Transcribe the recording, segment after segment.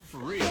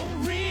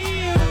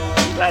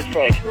That's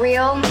fake.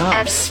 Real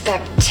and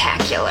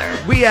spectacular.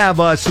 We have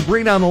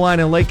Sabrina on the line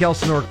in Lake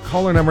Elsinore.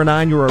 Caller number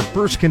 9. You're our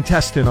first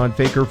contestant on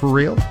Fake or For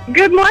Real.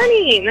 Good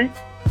morning.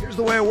 Here's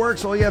the way it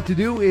works. All you have to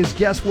do is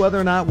guess whether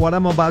or not what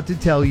I'm about to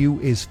tell you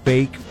is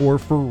fake or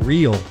for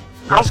real.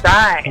 Guess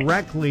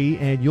correctly,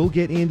 and you'll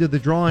get into the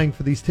drawing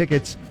for these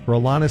tickets for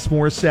Alanis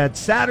Morissette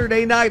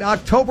Saturday night,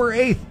 October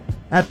 8th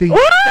at the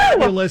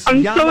fabulous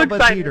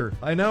Yamava Theater.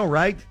 I know,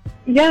 right?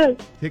 Yes.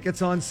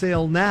 Tickets on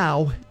sale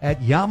now at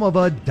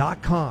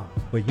Yamava.com.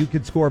 But you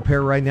could score a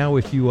pair right now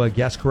if you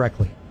guess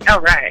correctly.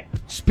 All right.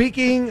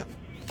 Speaking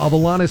of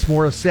Alanis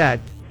Morissette,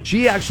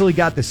 she actually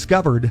got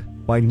discovered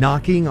by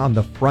knocking on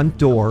the front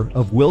door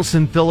of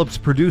Wilson Phillips'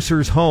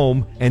 producer's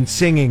home and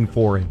singing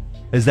for him.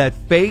 Is that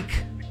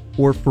fake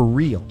or for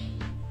real?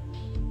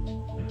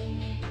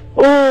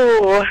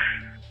 Oh,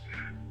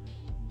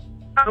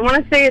 I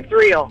want to say it's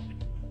real.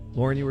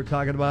 Lauren, you were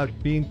talking about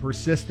being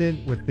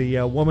persistent with the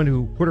woman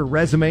who put her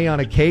resume on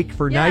a cake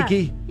for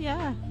Nike.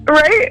 Yeah.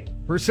 Right?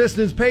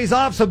 Persistence pays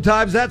off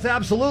sometimes. That's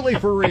absolutely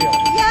for real. Yay!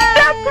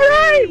 That's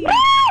right.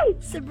 Woo!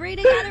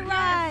 Sabrina got it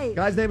right.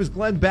 Guy's name is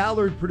Glenn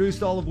Ballard,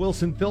 produced all of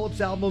Wilson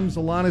Phillips' albums.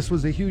 Alanis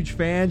was a huge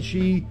fan.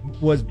 She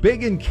was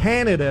big in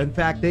Canada. In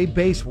fact, they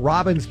based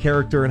Robin's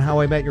character in How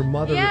I Met Your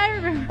Mother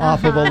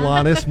off of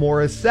Alanis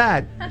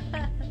Morissette.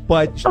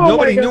 But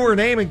nobody knew her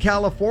name in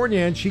California,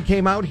 and she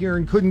came out here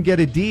and couldn't get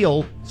a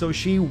deal. So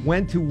she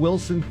went to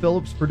Wilson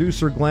Phillips'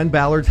 producer Glenn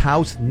Ballard's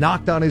house,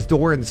 knocked on his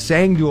door, and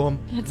sang to him.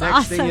 That's Next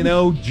awesome. thing you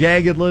know,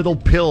 Jagged Little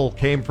Pill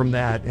came from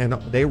that, and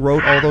they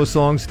wrote all those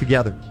songs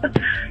together.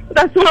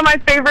 That's one of my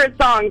favorite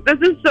songs. This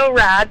is so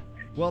rad.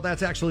 Well,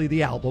 that's actually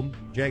the album,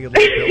 Jagged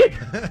Little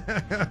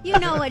Pill. You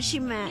know what she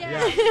meant.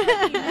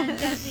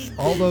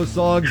 All those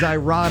songs,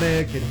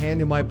 Ironic and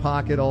Hand in My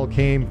Pocket, all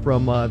came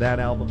from that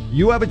album.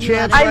 You have a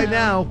chance right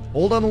now.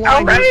 Hold on the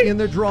line. Right. You're in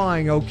the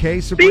drawing,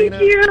 okay, Sabrina?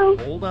 Thank you.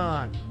 Hold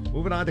on.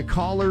 Moving on to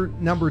caller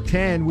number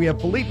 10. We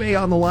have Felipe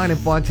on the line in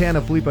Fontana.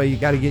 Felipe, you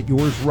got to get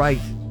yours right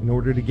in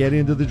order to get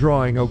into the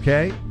drawing,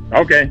 okay?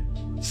 Okay.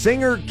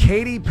 Singer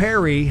Katy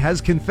Perry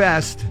has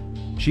confessed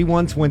she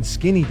once went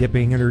skinny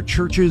dipping in her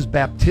church's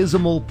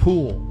baptismal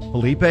pool.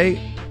 Felipe,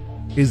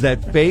 is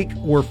that fake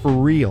or for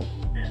real?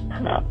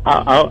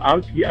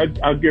 I'll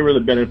give her the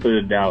benefit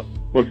of the doubt.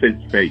 We'll say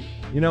it's fake.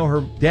 You know,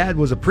 her dad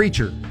was a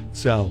preacher,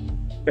 so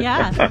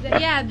Yeah,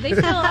 Yeah, they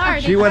still are.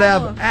 she would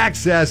have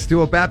access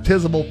to a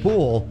baptismal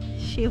pool.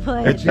 she And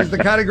would. she's the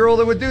kind of girl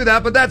that would do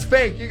that, but that's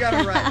fake. You got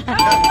it right.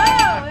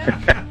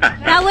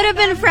 That would have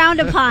been frowned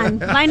upon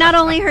by not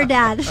only her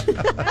dad.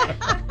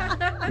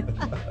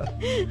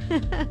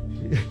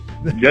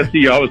 Jesse,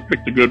 you always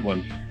pick the good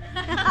ones.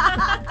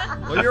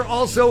 Well, you're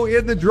also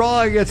in the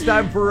drawing. It's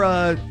time for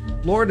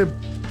Lauren to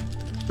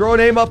throw a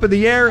name up in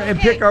the air and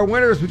pick our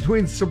winners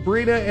between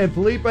Sabrina and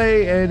Felipe.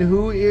 And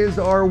who is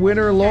our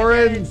winner,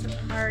 Lauren? It's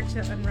hard to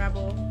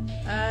unravel.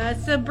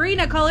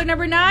 Sabrina, caller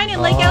number 9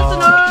 in Lake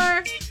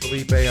Elsinore.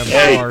 Felipe, I'm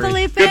Hey. sorry.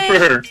 Felipe. Good for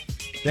her.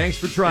 Thanks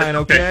for trying,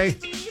 okay?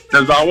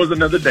 There's always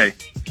another day.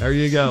 There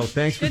you go.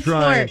 Thanks for Good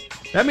trying. sport.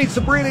 That means,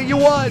 Sabrina, you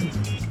won.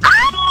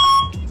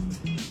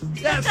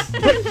 Yes.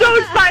 I'm so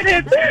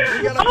excited.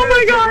 We got a Oh pair my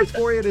of gosh. tickets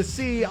for you to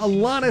see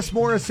Alanis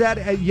Morissette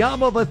at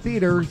Yamava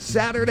Theater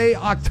Saturday,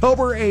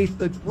 October 8th.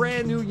 The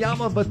brand new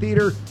Yamava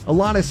Theater.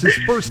 Alanis'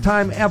 first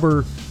time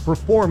ever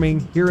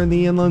performing here in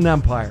the Inland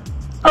Empire.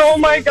 Oh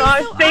my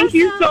gosh, so thank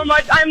you awesome. so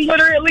much. I'm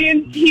literally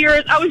in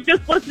tears. I was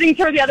just listening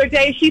to her the other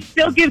day. She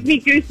still gives me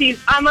goosies.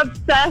 I'm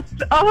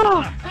obsessed.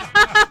 Oh,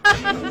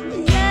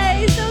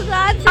 Yay, so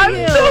glad for I'm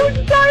you. so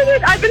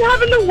excited. I've been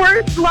having the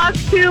worst luck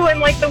too and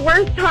like the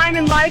worst time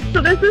in life. So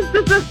this is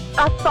just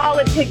a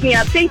solid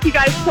pick-me-up. Thank you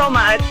guys so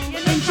much.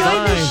 Enjoy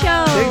the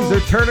show. Things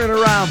are turning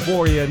around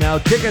for you. Now,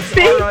 tickets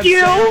Thank are on you.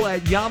 sale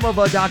at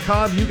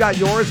Yamava.com. You got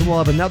yours, and we'll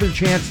have another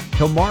chance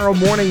tomorrow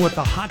morning with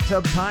the Hot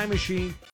Tub Time Machine.